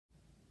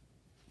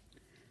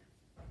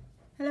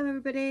Hello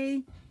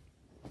everybody.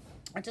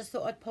 I just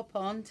thought I'd pop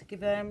on to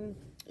give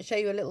show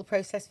you a little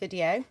process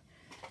video.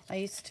 I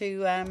used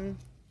to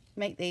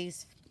make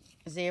these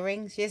as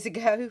earrings years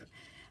ago,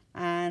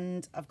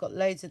 and I've got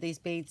loads of these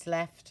beads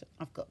left.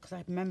 Because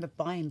I remember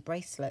buying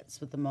bracelets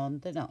with them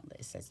on. They're not,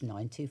 it says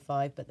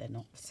 925, but they're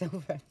not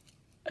silver.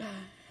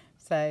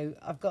 So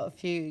I've got a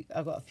few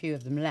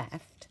of them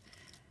left,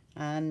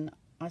 and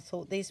I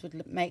thought these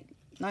would make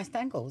nice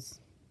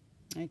dangles.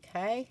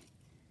 Okay,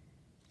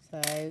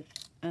 so,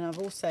 and I've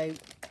also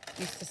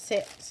used to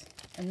sit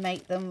and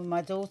make them with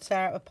my daughter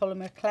out of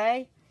polymer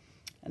clay,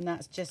 and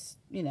that's just,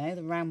 you know,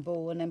 the round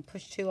ball and then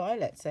push 2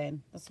 eyelets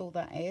in. That's all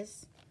that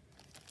is.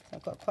 So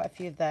I've got quite a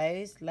few of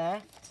those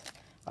left.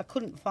 I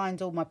couldn't find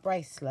all my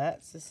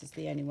bracelets. This is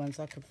the only ones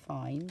I could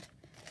find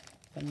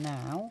for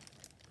now,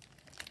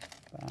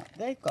 but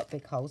they've got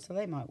big holes, so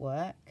they might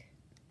work.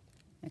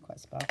 They're quite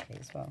sparkly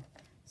as well.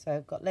 So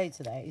I've got loads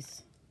of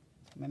those.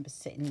 I remember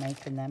sitting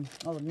making them.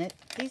 Oh, and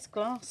these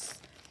glass,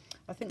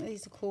 I think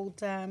these are called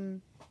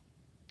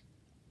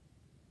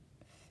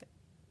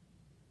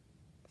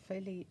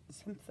Philly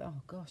something.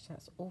 Oh gosh,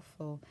 that's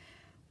awful.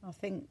 I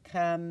think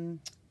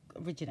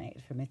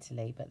originated from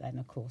Italy, but then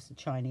of course the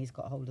Chinese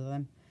got hold of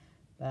them.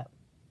 But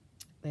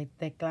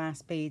they're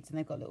glass beads, and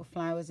they've got little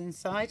flowers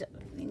inside.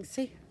 You can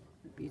see,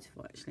 they're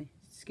beautiful actually.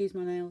 Excuse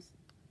my nails.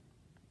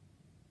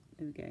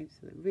 There we go.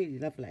 So they're really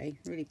lovely,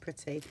 really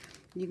pretty.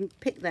 You can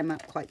pick them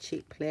up quite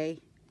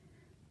cheaply.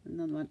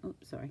 Another one. Oh,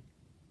 sorry.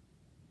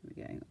 There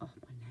we go. Oh,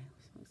 my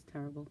nails. That's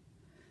terrible.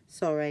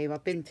 Sorry,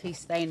 I've been tea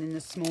staining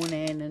this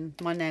morning, and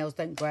my nails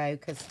don't grow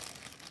because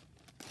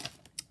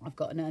I've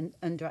got an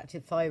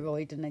underactive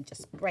thyroid, and they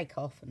just break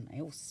off and they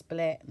all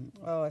split, and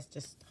oh, it's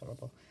just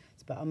horrible.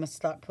 But I must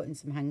start putting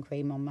some hand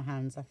cream on my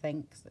hands, I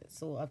think, because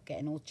it's all, I'm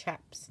getting all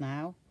chaps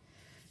now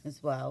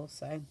as well.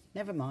 So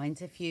never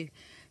mind. If you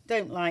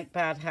don't like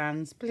bad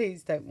hands,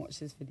 please don't watch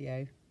this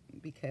video,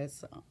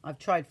 because I've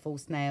tried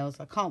false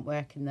nails. I can't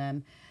work in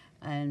them,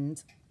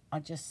 and I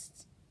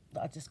just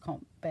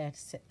can't bear to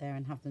sit there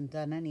and have them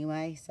done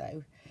anyway.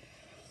 So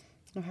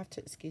you'll have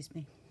to excuse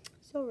me.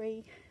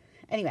 Sorry.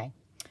 Anyway,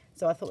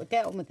 so I thought we'd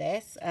get on with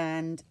this,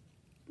 and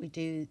we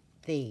do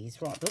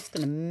these. Right, I'm just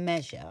going to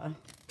measure.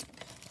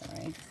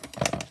 Sorry,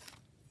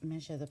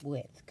 measure the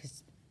width,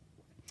 because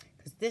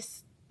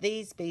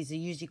these beads are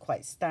usually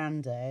quite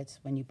standard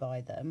when you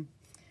buy them,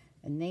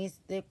 and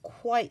they're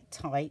quite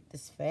tight,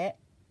 this fit.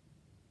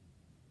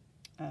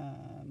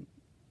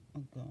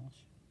 Oh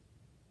gosh.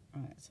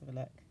 All right, let's have a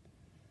look.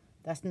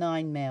 That's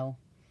 9mm.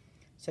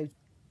 So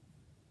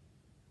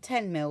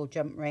 10mm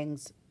jump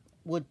rings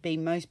would be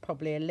most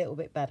probably a little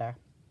bit better,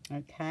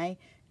 okay?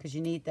 Because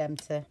you need them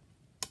to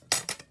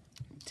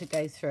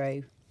go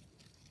through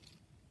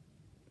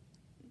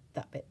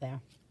that bit there.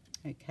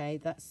 Okay,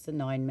 that's the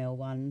 9mm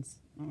ones.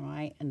 All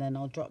right, and then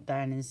I'll drop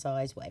down in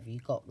size, whatever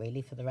you got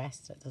really for the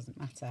rest. It doesn't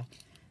matter.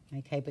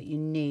 Okay, but you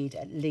need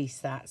at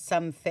least that.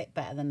 Some fit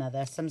better than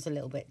others. Some's a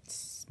little bit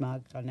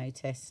smugged, I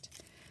noticed.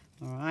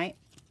 All right.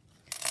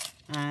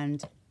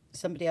 And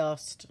somebody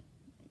asked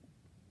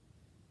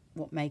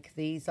what make of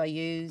these I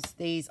use.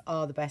 These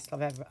are the best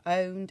I've ever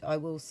owned, I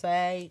will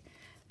say.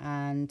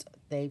 And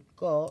they've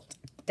got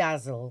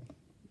Dazzle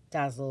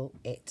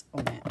It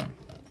on it.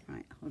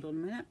 Right, hold on a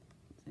minute.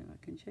 See if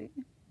I can show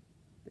you.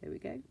 There we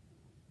go.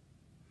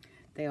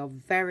 They are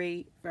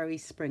very, very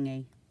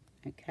springy.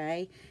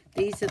 Okay,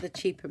 these are the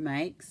cheaper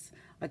makes.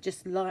 I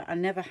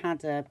never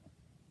had a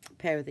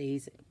pair of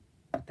these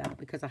like that,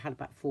 because I had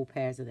about 4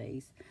 pairs of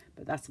these,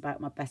 but that's about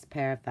my best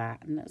pair of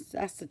that, and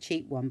that's the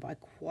cheap one. But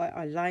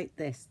I like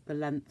this. The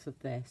length of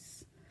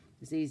this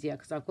is easier,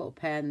 because I've got a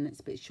pair and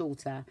it's a bit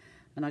shorter,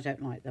 and I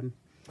don't like them.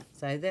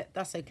 So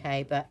that's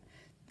okay. But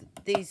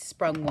these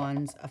sprung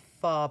ones are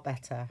far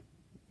better.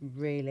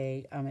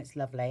 Really, it's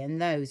lovely, and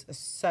those are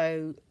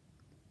so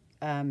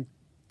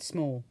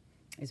small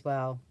as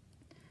well.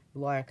 The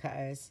wire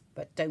cutters,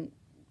 but don't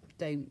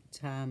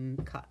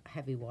cut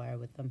heavy wire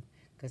with them,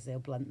 because they'll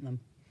blunt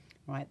them.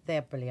 Right,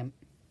 they're brilliant.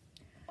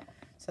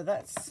 So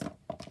that's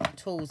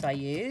tools I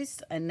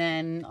use, and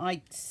then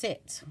I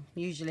sit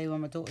usually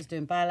when my daughter's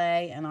doing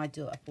ballet, and I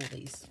do up all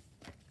these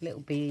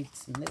little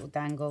beads and little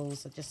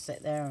dangles. I just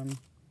sit there and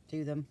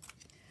do them.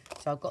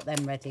 So I've got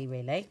them ready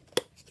really.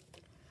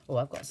 Oh,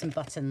 I've got some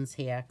buttons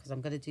here, because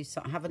I'm going to do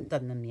some. I haven't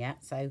done them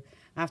yet, so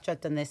after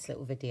I've done this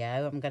little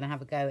video, I'm going to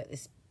have a go at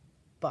this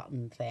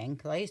button thing,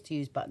 because I used to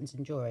use buttons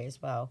in jewelry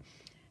as well,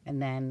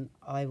 and then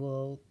I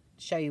will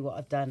show you what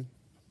I've done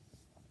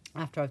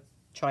after I've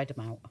tried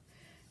them out.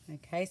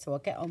 Okay, so I'll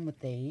get on with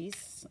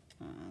these,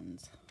 and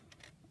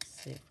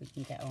let's see if we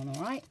can get on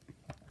all right.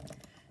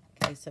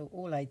 Okay, so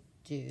all I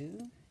do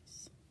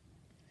is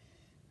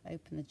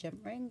open the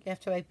jump ring. You have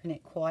to open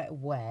it quite a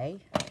way,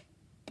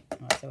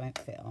 right, so it won't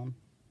fit on.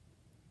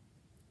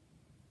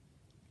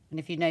 And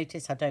if you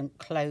notice I don't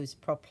close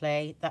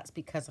properly, that's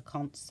because I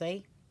can't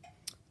see.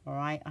 All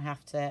right, I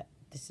have to,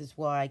 this is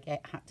why I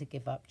had to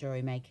give up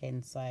jewellery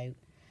making. So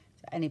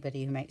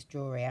anybody who makes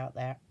jewellery out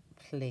there,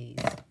 please,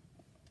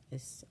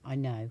 this, I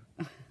know.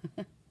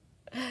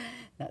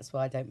 That's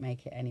why I don't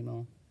make it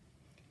anymore.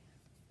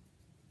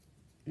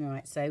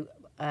 Right, so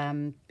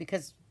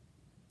because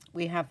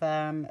we have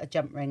a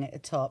jump ring at the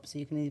top, so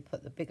you can either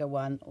put the bigger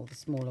one or the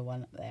smaller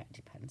one up there, it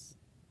depends.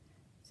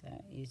 So I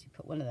usually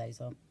put one of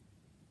those on.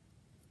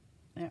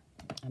 Yeah,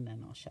 and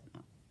then I'll shut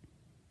that.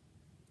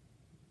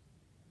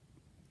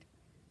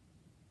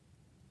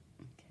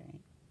 Okay,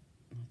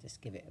 I'll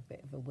just give it a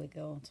bit of a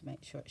wiggle to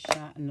make sure it's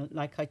shut. And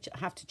like I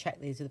have to check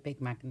these with a big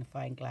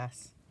magnifying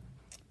glass.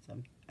 So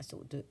I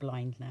sort of do it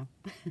blind now.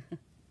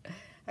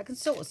 I can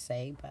sort of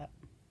see, but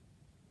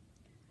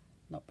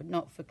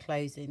not for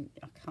closing.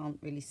 I can't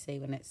really see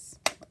when it's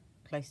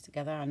close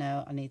together. I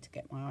know I need to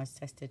get my eyes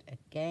tested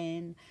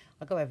again.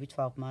 I go every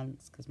 12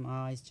 months because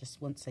my eyes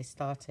just, once they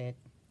started,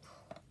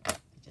 they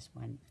just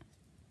went.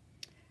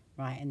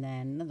 Right, and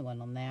then another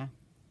one on there.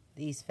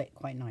 These fit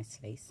quite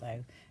nicely,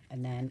 so,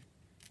 and then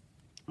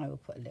I will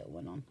put a little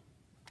one on.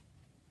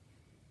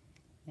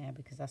 Yeah,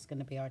 because that's going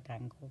to be our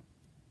dangle.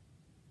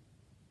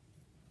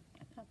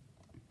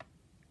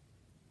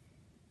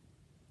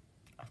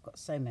 I've got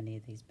so many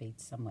of these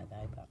beads somewhere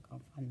though, but I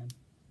can't find them.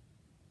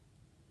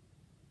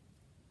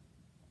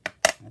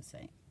 Let's see.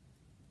 Okay.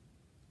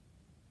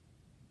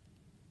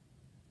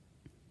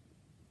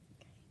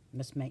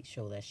 Must make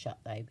sure they're shut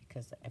though,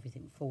 because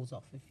everything falls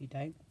off if you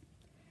don't.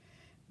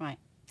 Right,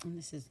 and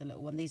this is the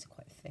little one. These are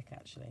quite thick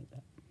actually,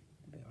 but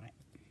they'll be all right.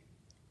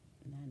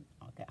 And then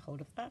I'll get hold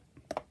of that.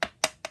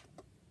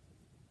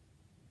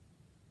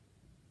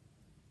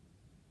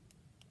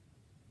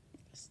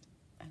 Just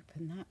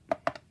open that.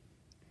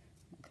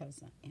 What colour is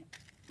that? Yeah,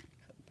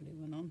 put a blue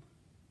one on.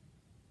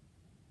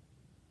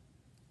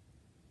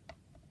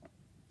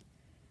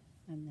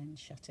 And then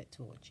shut it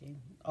towards you.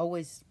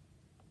 Always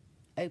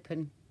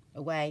open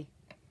away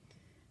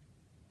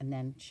and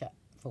then shut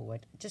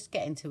forward. Just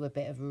get into a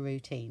bit of a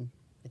routine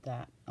with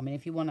that. I mean,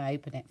 if you want to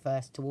open it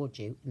first towards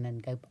you and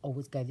then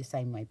always go the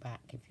same way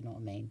back, if you know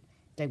what I mean.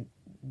 Don't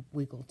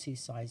wiggle two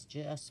sides,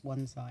 just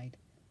one side.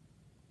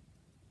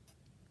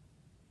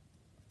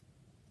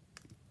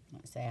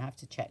 Like I say, I have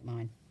to check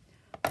mine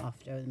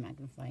after the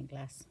magnifying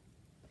glass.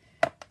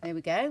 There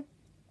we go.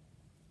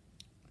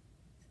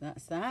 So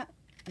that's that.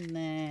 And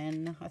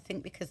then I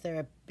think because they're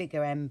a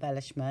bigger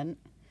embellishment,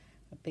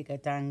 a bigger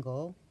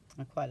dangle,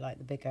 I quite like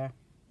the bigger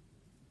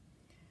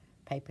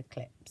paper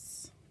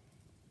clips.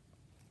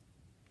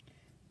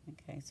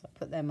 Okay, so I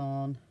put them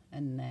on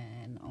and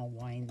then I'll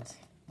wind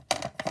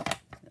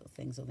little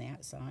things on the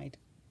outside.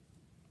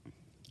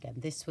 Again,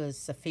 this was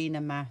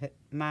Safina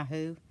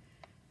Mahu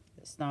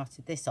that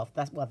started this off.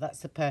 That's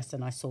the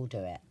person I saw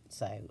do it.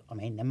 So, I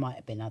mean, there might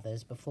have been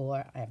others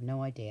before. I have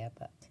no idea,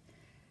 but...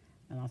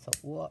 And I thought,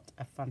 what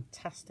a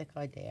fantastic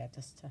idea,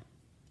 just to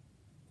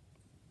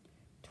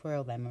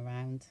twirl them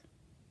around.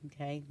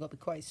 Okay, you've got to be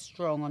quite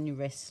strong on your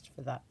wrist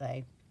for that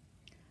though.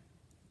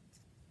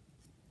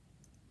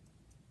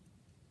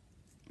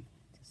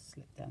 Just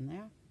slip down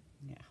there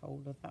and get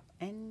hold of that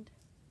end.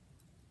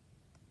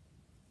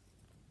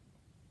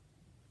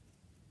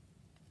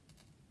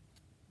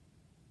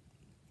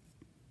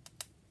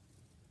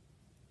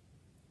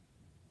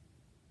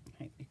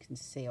 I hope you can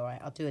see all right.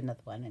 I'll do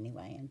another one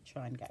anyway and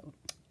try and go.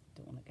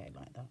 Don't want to go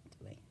like that,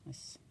 do we?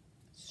 Let's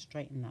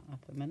straighten that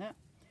up a minute.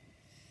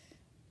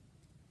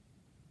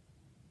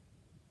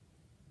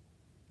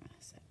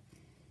 That's it.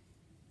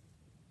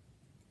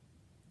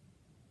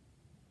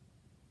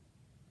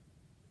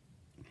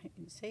 I hope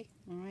you can see.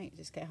 All right,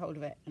 just get hold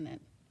of it and then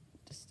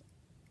just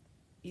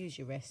use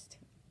your wrist.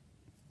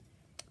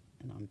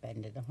 And I'm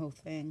bending the whole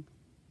thing.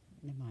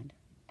 Never mind.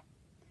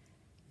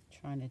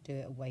 Trying to do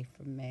it away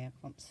from me. I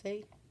can't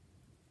see.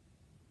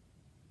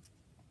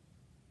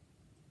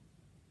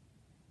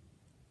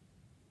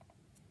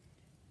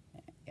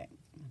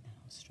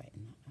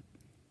 Straighten that up.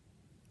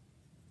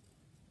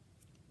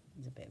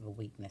 There's a bit of a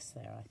weakness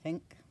there, I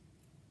think.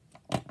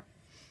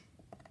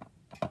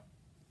 Well,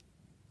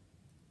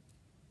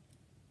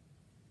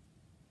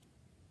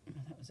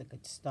 that was a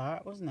good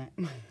start, wasn't it?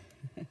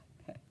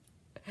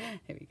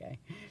 Here we go.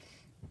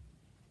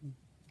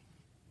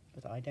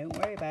 But I don't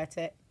worry about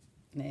it.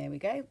 There we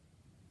go.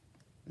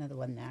 Another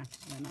one there.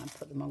 And then I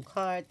put them on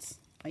cards.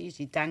 I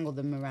usually dangle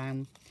them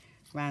around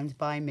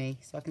by me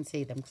so I can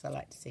see them because I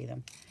like to see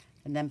them.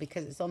 And then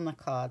because it's on the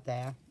card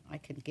there, I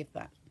can give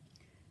that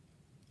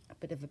a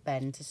bit of a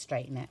bend to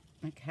straighten it.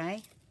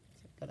 Okay,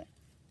 so I've got it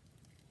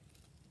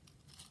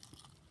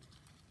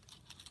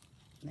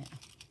there.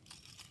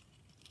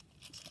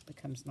 So it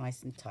becomes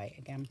nice and tight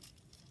again.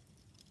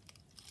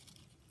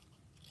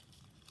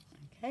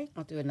 Okay,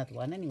 I'll do another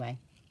one anyway.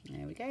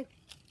 There we go.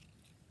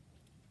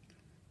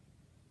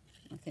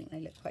 I think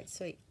they look quite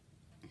sweet.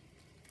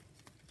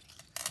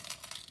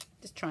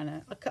 Just trying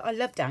to, I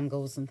love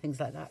dangles and things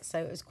like that, so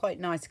it was quite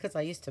nice because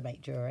I used to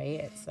make jewellery.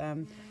 It's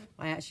I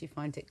actually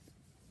find it,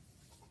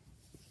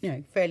 you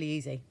know, fairly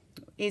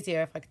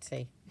easier if I could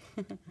see.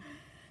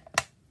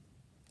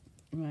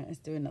 Right, let's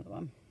do another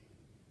one.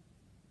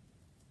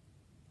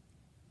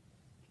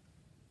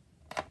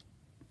 Okay,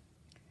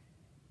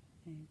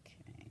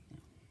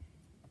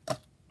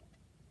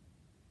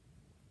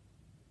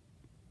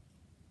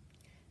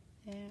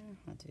 there,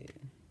 I'll do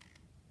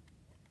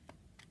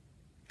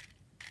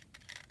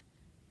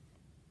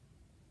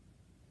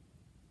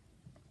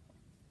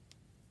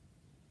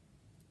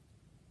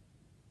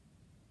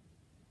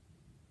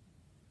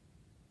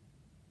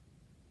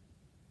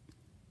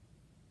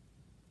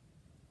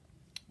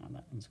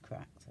one's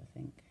cracked, I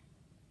think.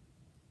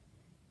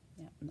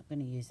 Yeah, I'm not going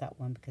to use that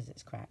one because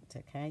it's cracked,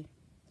 okay?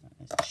 So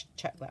let's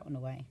chuck that one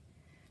away.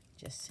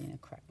 Just seen a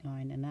crack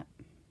line in it.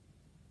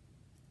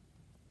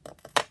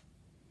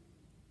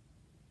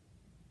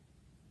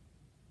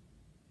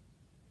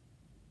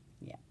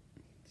 Yeah,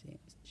 see,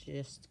 it's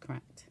just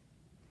cracked.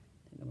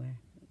 Don't know where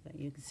that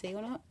you can see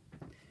or not.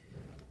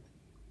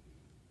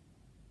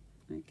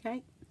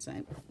 Okay, so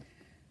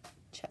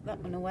chuck that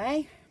one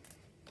away.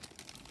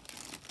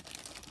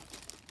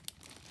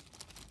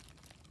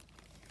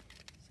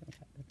 So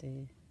what we'll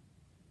do,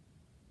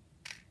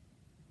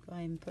 go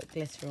ahead and put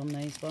glitter on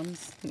those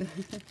ones.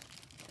 That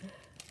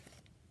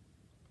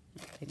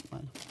pink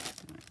one.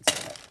 Right,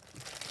 so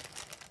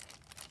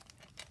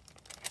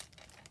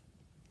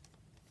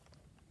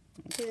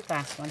I'll do the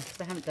glass one because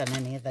I haven't done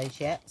any of those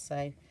yet,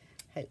 so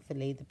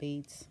hopefully the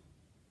beads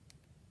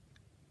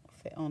will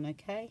fit on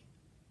okay.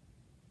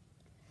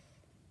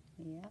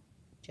 Yeah,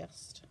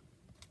 just.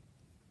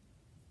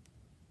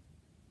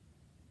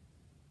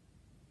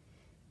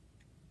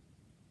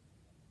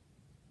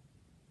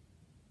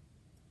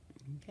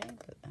 Okay,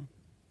 put the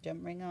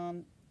jump ring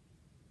on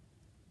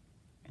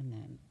and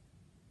then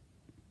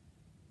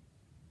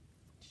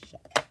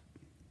shut.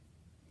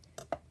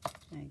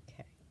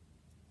 Okay,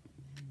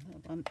 and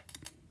that one.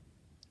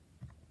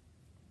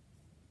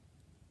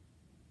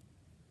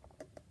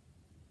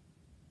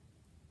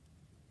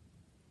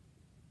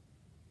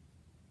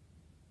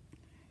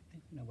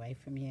 Away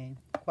from you,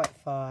 quite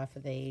far for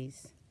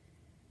these.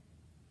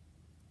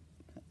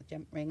 Put the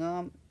jump ring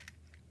on,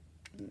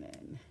 and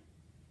then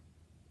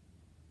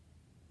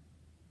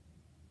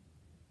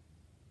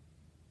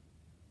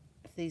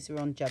if these are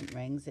on jump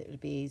rings, it would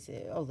be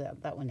easy. Oh,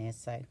 that one is.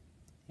 So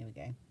here we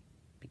go.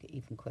 Be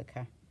even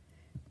quicker.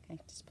 Okay,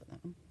 just put that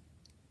on.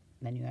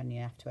 And then you only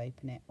have to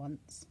open it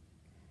once.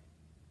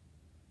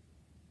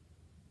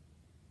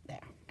 There.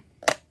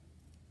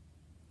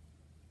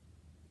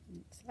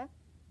 That's that.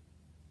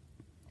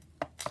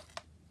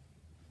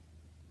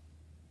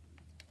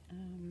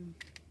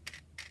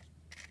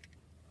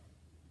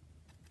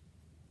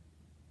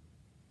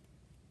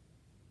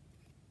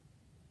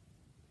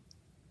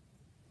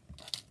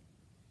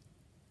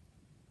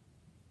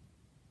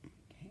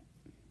 Okay.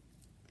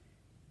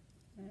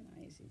 And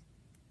easy.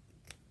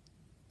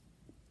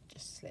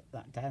 Just slip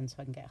that down so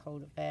I can get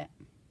hold of it.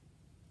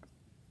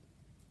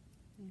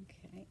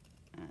 Okay,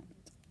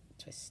 and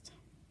twist.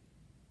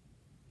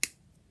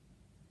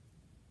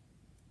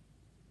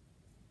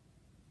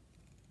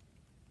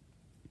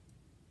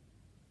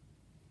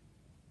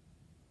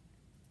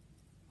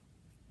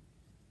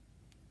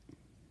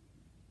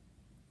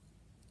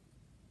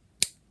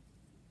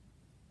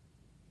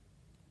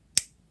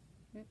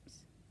 Oops.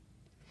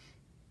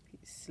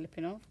 Keeps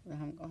slipping off, I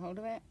haven't got hold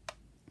of it.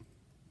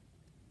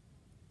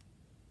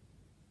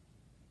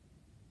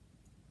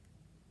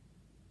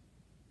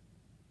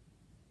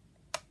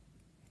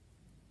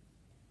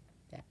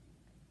 Yeah.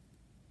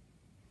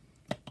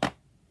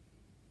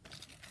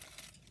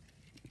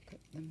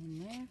 Put them in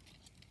there.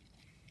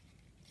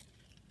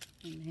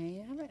 And here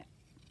you have it.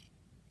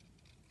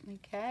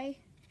 Okay.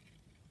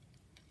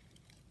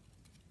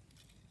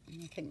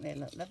 I think they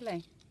look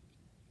lovely.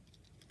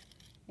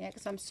 Yeah,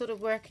 because I'm sort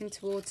of working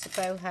towards the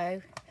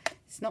boho.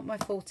 It's not my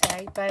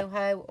forte,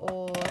 boho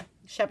or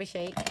shabby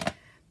chic,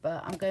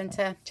 but I'm going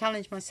to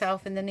challenge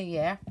myself in the new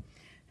year.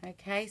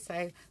 Okay,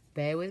 so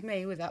bear with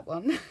me with that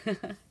one.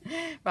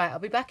 Right, I'll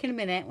be back in a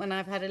minute when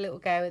I've had a little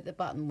go at the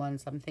button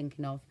ones I'm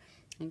thinking of.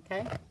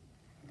 Okay.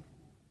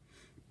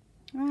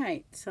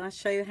 Right, so I'll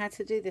show you how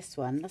to do this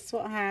one. That's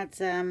what I had,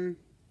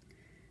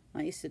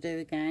 I used to do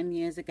again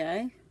years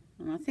ago.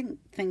 And I think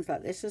things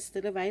like this are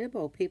still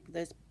available.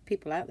 There's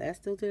people out there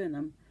still doing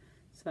them.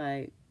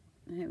 So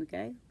here we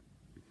go.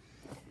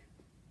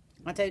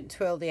 I don't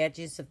twirl the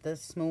edges of the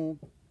small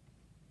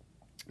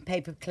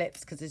paper clips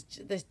because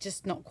there's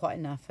just not quite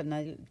enough,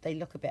 and they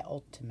look a bit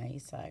odd to me.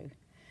 So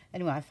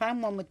anyway, I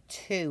found one with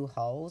 2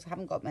 holes. I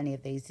haven't got many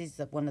of these. These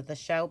are one of the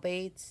shell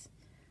beads,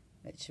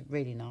 which are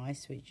really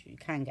nice, which you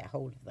can get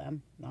hold of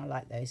them. I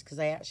like those because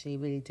they actually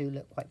really do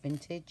look quite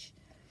vintage,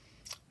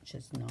 which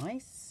is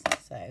nice.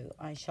 So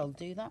I shall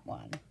do that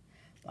one.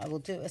 I will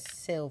do a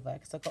silver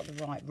because I've got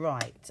the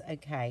right.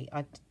 Okay,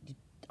 I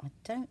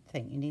don't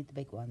think you need the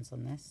big ones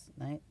on this.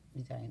 No,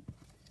 you don't.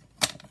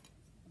 If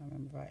I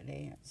remember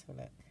rightly. Let's have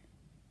a look.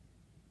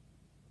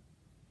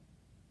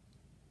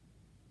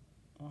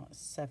 Oh,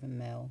 7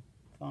 mil.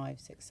 5,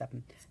 6,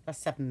 7. That's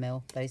 7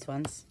 mil, those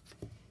ones.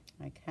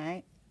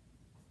 Okay.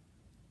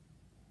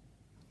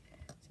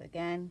 So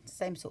again,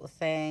 same sort of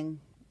thing.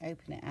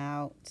 Open it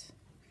out.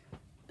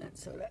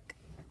 Let's have a look.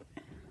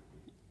 I'll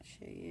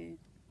show you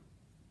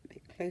a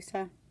bit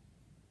closer.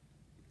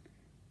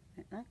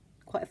 Like that.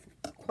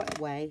 Quite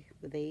a way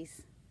with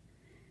these,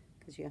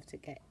 because you have to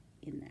get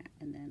in there,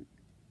 and then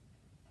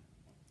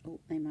oh,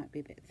 they might be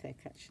a bit thick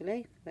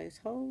actually for those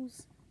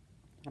holes.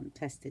 I haven't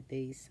tested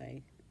these, so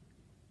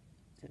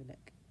let's have a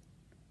look.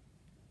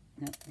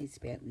 No, it needs to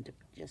be opened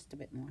just a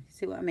bit more.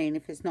 See what I mean?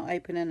 If it's not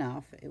open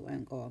enough, it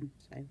won't go on.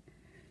 So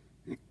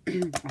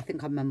I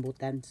think I mumbled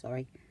then,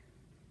 sorry.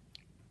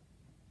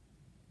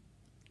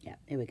 Yeah,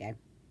 here we go.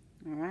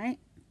 All right.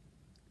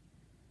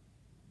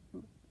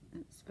 Oh,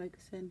 let's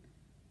focus in.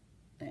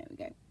 There we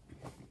go.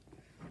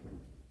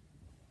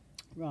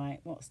 Right,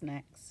 what's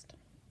next?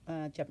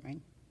 Jump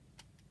ring.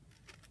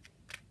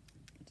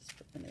 Just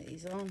put one of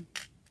these on.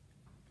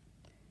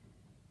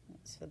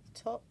 That's for the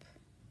top.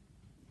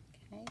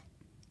 Okay.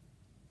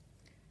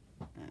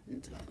 And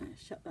I'm going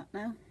to shut that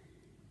now.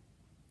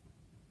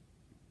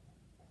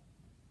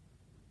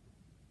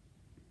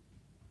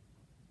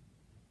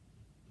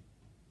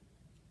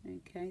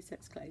 Okay, so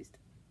it's closed.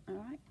 All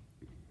right.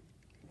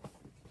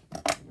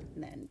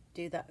 And then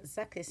do that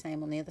exactly the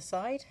same on the other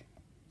side.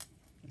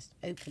 Just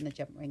open the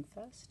jump ring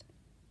first.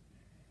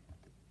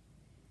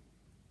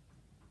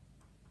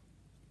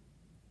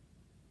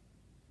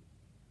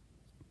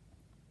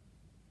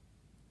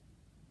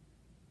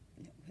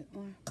 A little bit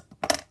more.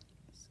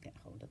 Let's get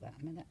hold of that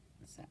a minute.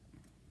 So,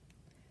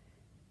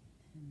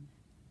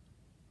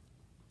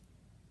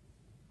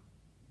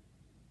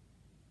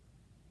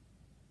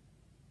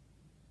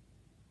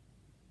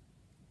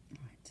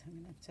 right, so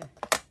I'm going to have to,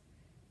 I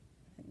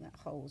think that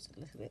hole's a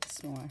little bit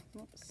smaller.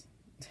 Whoops.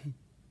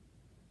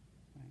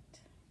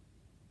 Right.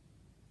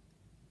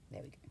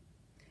 There we go.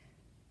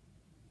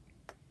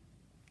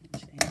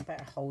 Actually, I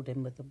better hold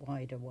in with the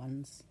wider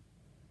ones.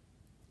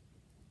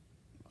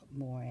 Got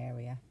more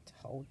area to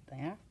hold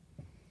there.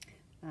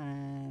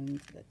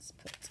 And let's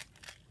put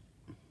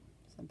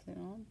something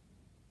on.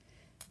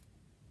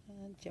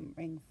 Jump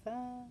ring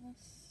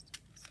first.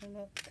 So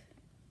look.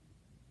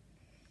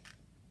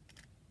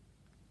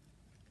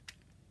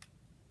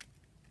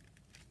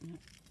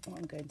 What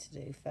I'm going to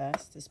do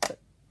first is put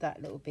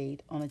that little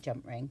bead on a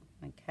jump ring.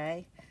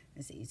 Okay,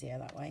 it's easier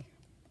that way.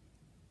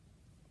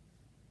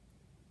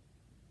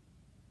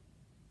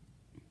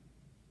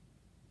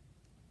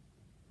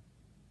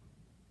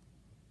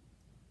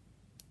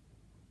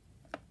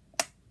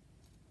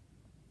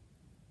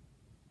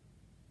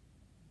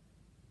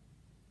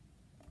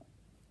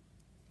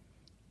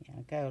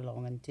 Go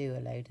along and do a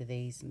load of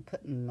these and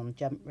put them on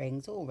jump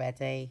rings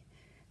already.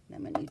 And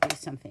then when you do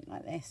something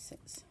like this,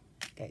 it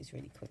goes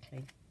really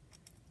quickly.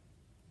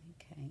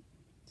 Okay,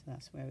 so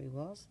that's where he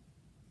was.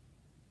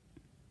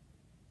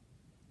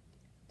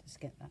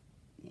 Just get that,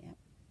 yeah.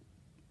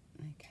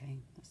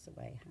 Okay, that's the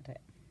way I had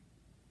it.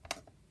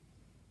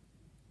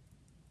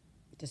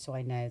 Just so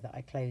I know that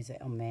I close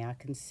it on me, I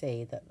can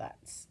see that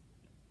that's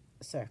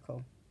a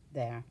circle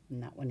there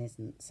and that one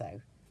isn't, so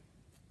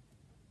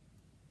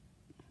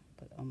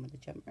put it on with the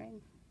jump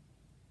ring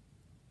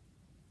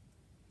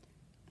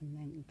and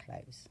then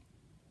close.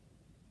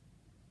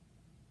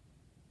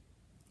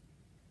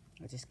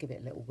 I'll just give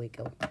it a little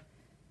wiggle. There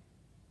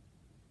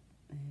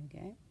we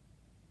go.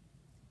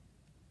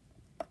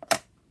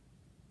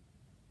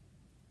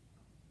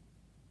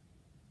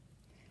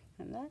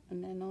 Like that,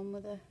 and then on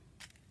with a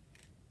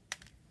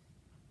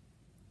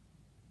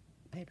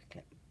paper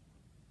clip.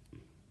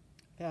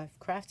 Oh,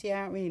 crafty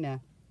Arena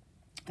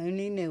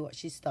only knew what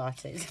she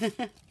started.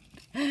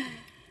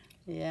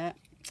 Yeah.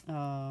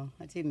 Oh,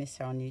 I do miss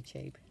her on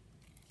YouTube.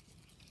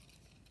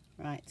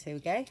 Right, so here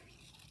we go.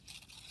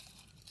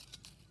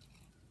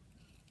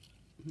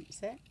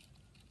 That's it.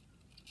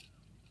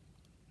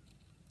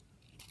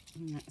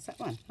 And that's that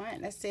one.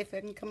 Right, let's see if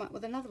we can come up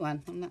with another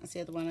one. And that's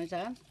the other one I've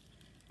done.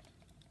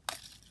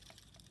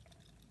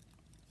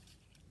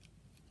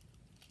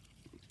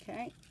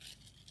 Okay.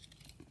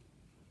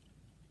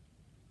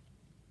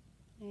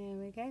 There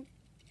we go.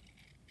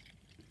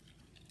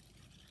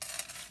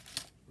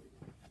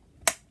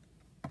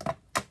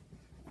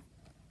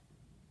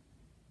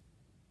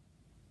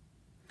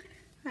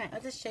 Right,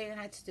 I'll just show you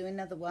how to do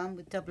another one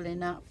with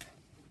doubling up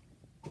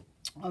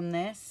on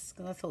this,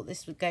 because I thought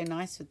this would go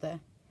nice with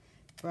the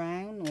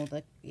brown or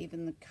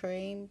even the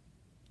cream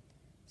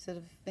sort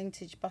of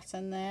vintage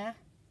button there.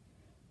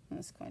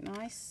 That's quite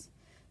nice.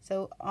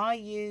 So I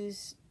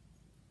use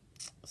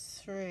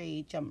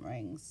 3 jump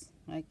rings.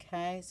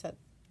 Okay, so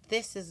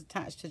this is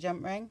attached to a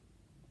jump ring,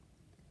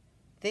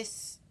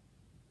 this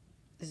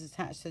is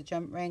attached to a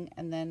jump ring,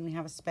 and then we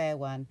have a spare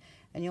one,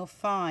 and you'll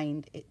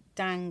find it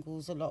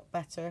dangles a lot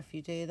better if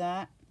you do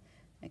that.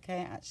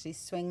 Okay, it actually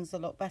swings a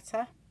lot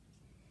better.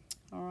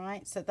 All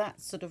right, so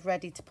that's sort of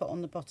ready to put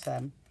on the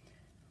bottom.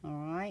 All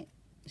right,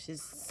 which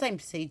is the same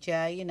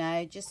procedure, you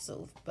know, just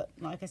sort of, but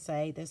like I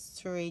say, there's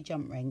 3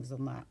 jump rings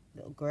on that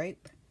little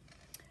group.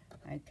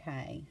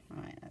 Okay,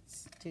 right,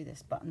 let's do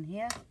this button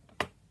here.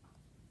 I'm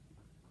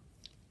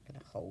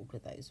gonna hold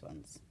with those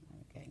ones.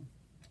 Okay.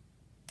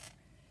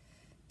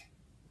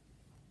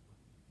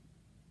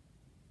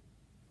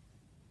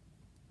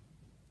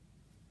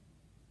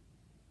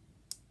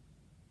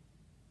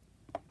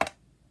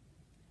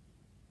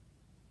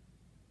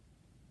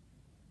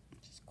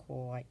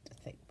 Quite a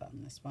thick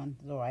button, this one.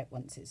 It's all right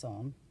once it's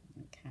on.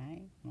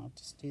 Okay, and I'll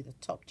just do the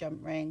top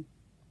jump ring,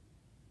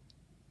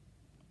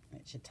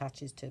 which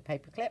attaches to a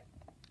paper clip.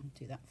 I'll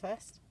do that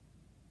first.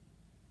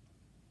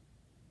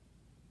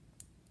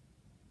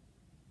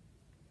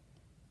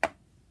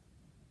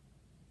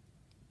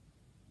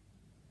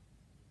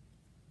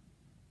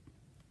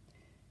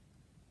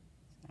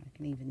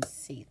 can even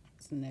see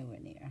that's nowhere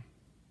near.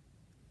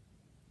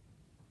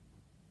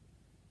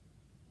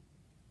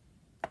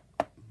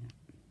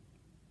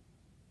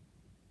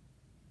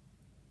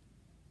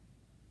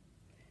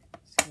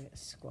 Let's give it a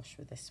squash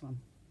with this one.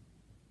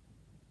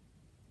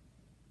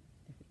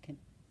 If we can,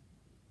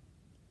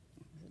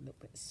 it's a little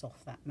bit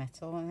soft, that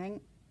metal, I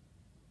think.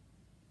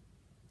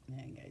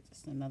 There you go,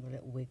 just another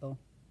little wiggle.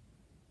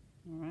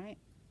 All right.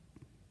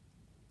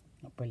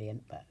 Not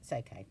brilliant, but it's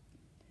okay.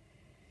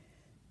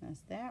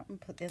 That's there,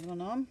 and put the other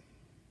one on.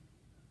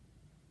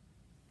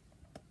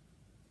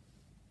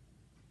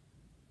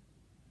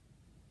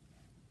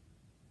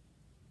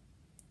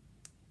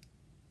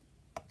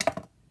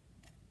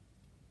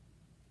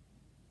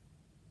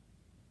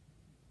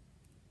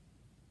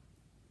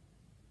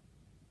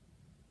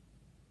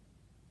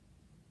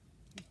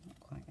 Not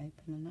quite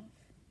open enough.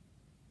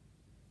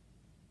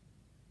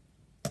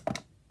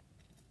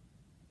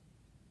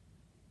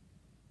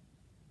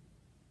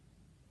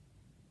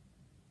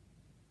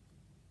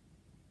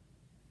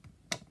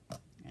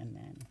 And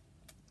then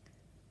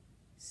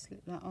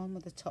slip that on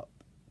with the top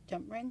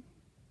jump ring,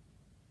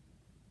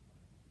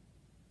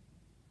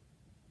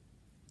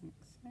 like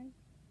so,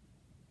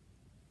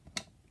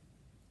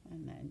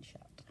 and then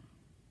shut.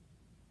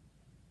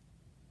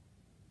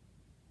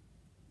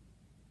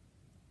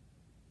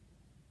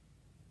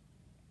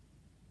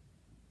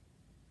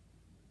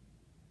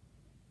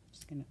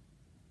 Just going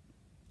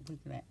to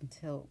wiggle it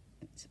until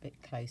it's a bit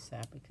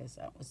closer, because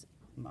that was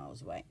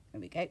miles away.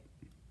 There we go.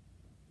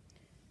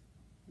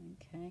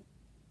 Okay.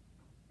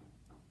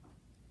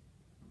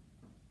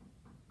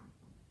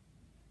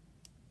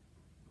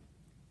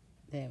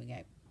 There we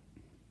go.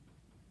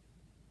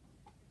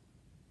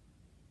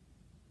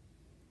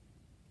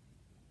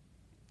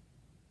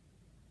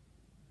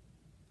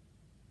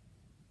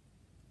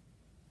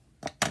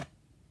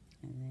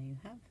 And there you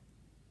have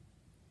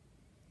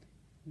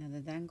another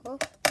dangle.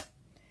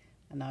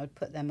 And I would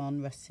put them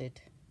on rusted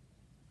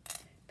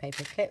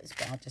paper clips,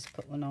 but I'll just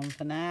put one on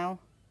for now.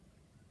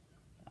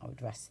 I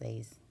would rest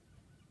these.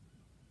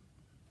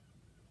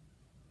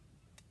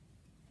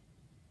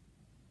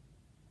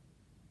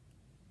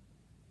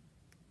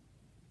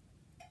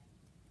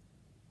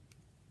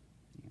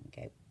 There we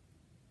go.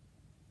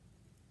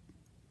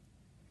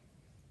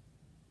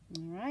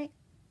 All right.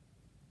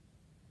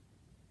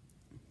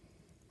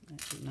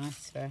 That'd be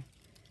nice for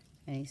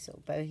any sort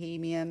of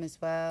bohemian as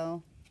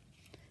well.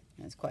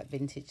 That's quite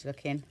vintage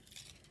looking.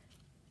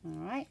 All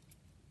right.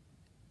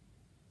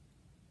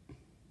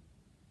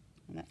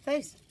 And that's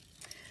those.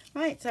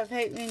 Right, so I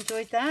hope you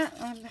enjoyed that.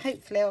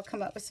 Hopefully I'll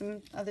come up with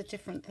some other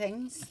different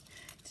things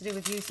to do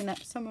with using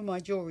up some of my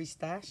jewellery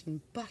stash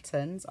and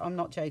buttons. I'm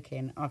not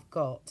joking. I've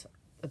got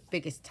the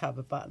biggest tub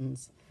of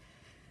buttons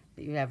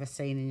that you've ever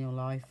seen in your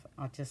life.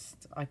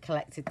 I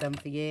collected them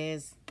for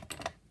years,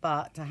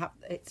 but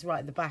it's right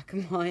at the back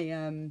of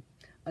my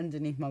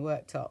underneath my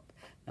worktop,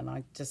 and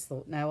I just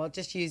thought, no, I'll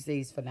just use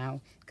these for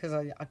now, because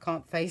I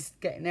can't face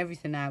getting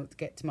everything out to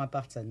get to my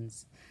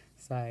buttons.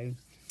 So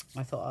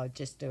I thought I'd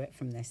just do it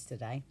from this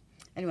today.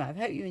 Anyway, I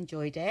hope you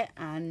enjoyed it,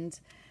 and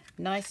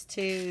nice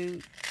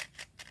to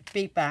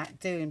be back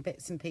doing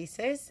bits and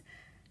pieces.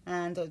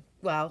 And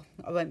well,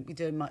 I won't be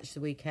doing much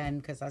the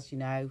weekend, because as you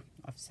know,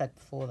 I've said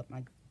before that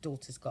my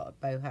daughter's got a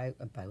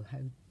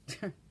boho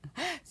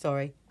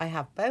sorry, I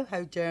have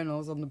boho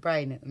journals on the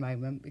brain at the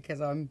moment,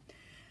 because I'm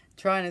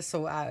trying to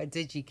sort out a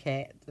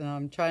DigiKit, and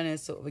I'm trying to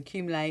sort of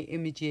accumulate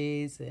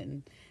images,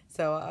 and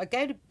so I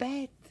go to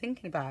bed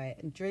thinking about it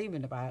and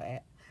dreaming about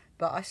it.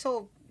 But I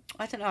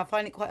don't know, I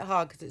find it quite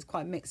hard because it's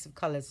quite a mix of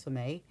colours for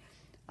me.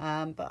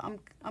 But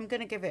I'm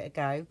going to give it a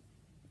go.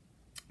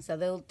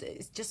 So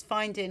it's just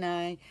finding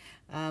a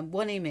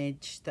one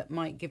image that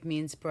might give me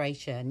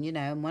inspiration, you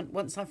know. And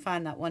once I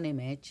find that one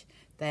image,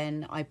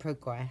 then I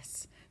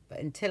progress. But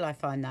until I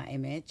find that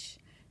image,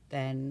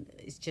 then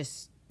it's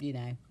just, you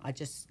know, I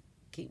just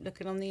keep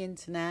looking on the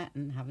internet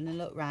and having a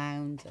look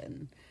round,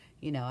 and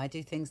you know, I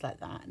do things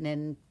like that,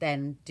 and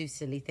then do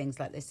silly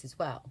things like this as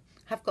well.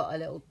 I've got a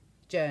little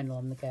journal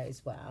on the go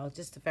as well,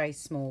 just a very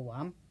small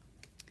one.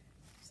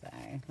 So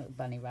a little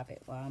bunny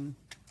rabbit one,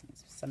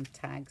 some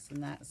tags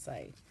and that. So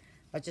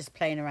I'm just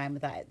playing around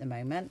with that at the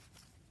moment,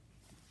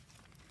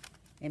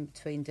 in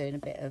between doing a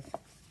bit of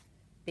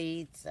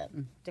beads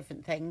and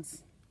different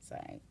things. So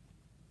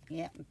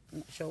yeah, I'm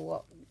not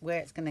sure where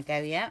it's going to go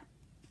yet,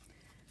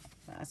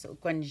 but I sort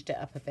of grunged it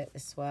up a bit,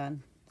 this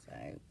one. So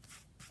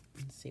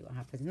let's see what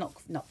happens.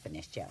 Not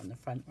finished yet on the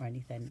front or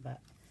anything, but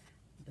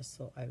I just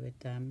thought I would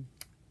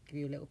give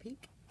you a little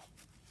peek.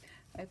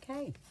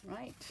 Okay,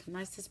 right,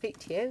 nice to speak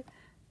to you,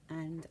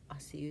 and I'll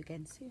see you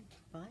again soon.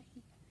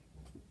 Bye.